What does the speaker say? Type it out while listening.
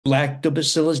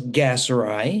Lactobacillus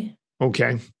gasseri,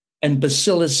 Okay. and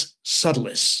Bacillus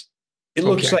subtilis. It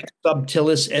looks Okay. like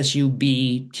Subtilis,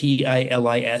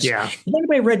 Subtilis. Yeah. If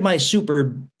anybody read my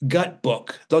super gut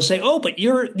book, they'll say, "Oh, but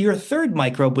your third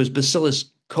microbe was Bacillus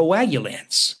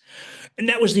coagulans," and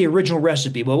that was the original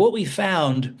recipe. Well, what we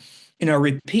found in our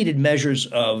repeated measures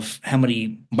of how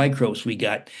many microbes we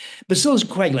got, Bacillus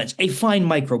coagulans, a fine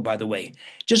microbe, by the way,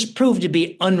 just proved to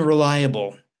be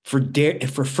unreliable for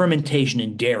fermentation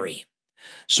in dairy.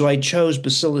 So I chose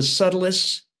Bacillus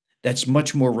subtilis. That's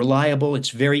much more reliable.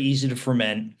 It's very easy to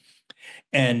ferment.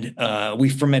 And we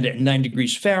ferment it at 9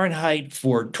 degrees Fahrenheit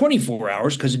for 24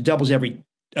 hours because it doubles every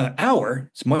hour.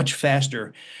 It's much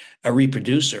faster a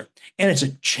reproducer. And it's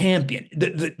a champion.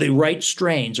 The right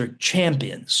strains are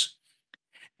champions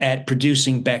at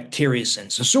producing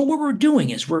bacteriocins. So what we're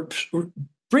doing is we're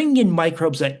bringing in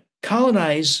microbes that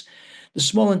colonize the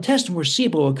small intestine where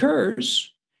SIBO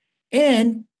occurs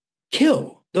and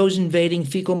kill those invading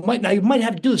fecal mites. Now, you might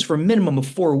have to do this for a minimum of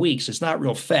 4 weeks. It's not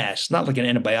real fast, not like an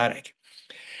antibiotic,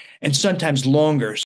 and sometimes longer.